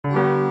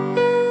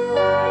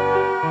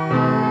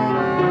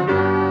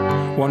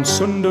One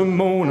Sunday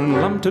morning,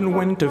 Lambton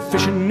went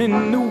a-fishing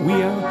in the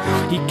weir.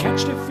 He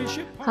catched a fish.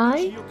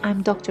 Hi,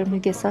 I'm Dr.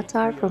 Müge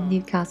Satar from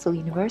Newcastle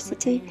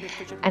University,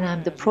 and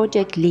I'm the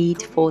project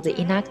lead for the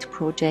ENACT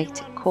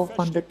project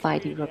co-funded by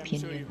the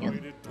European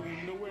Union.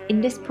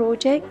 In this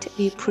project,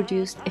 we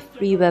produced a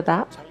free web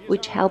app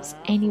which helps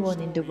anyone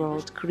in the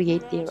world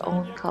create their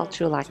own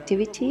cultural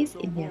activities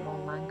in their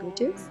own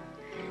languages.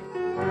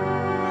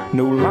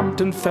 No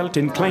Lambton felt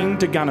inclined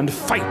to go and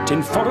fight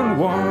in foreign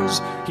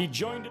wars. He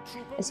joined a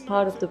troop. As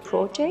part of the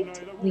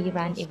project, we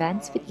ran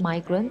events with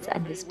migrants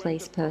and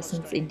displaced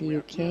persons in the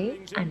UK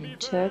and in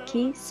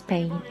Turkey,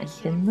 Spain and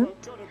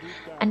Finland,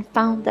 and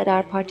found that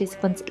our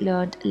participants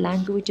learned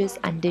languages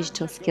and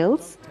digital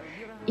skills,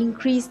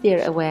 increased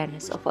their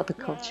awareness of other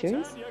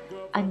cultures,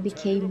 and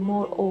became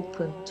more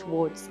open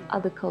towards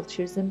other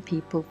cultures and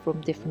people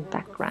from different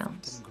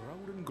backgrounds.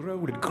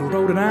 It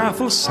growed an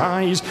awful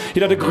size.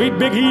 It had a great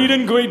big head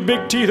and great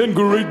big teeth and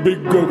great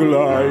big goggle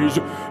eyes.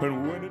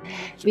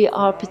 We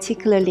are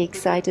particularly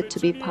excited to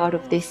be part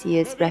of this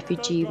year's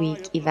Refugee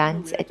Week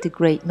events at the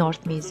Great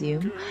North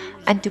Museum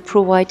and to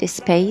provide a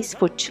space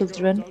for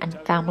children and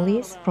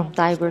families from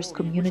diverse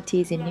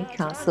communities in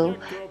Newcastle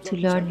to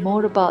learn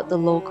more about the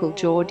local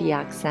Geordie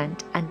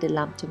accent and the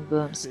Lambton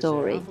worm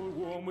story.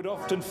 Would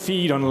often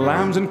feed on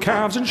lambs and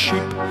calves and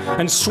sheep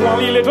and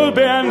swally little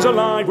bairns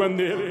alive when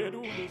they laid.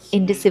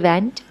 In this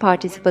event,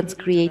 participants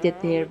created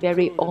their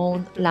very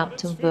own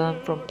Lambton worm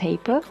from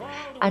paper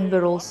and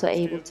were also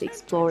able to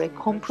explore a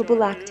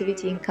comparable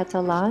activity in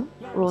Catalan,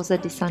 Rosa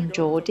de Sant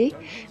Jordi,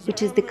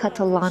 which is the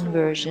Catalan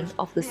version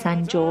of the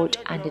St. George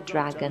and the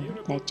Dragon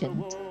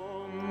legend.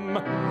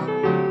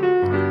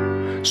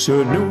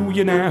 So knew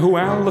you now who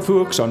all the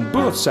folks on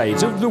both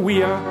sides of the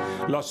weir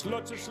lost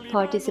lots of sleep.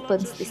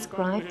 Participants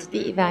described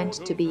the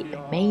event to be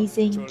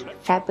amazing,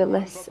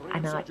 fabulous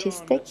and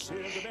artistic.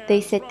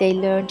 They said they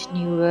learned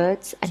new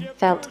words and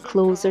felt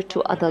closer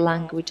to other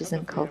languages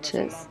and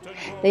cultures.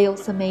 They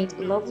also made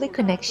lovely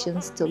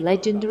connections to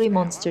legendary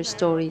monster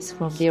stories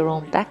from their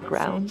own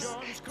backgrounds,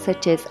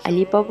 such as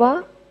Ali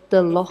Baba,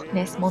 the Loch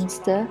Ness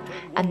Monster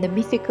and the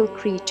mythical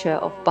creature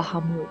of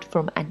Bahamut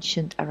from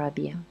ancient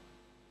Arabia.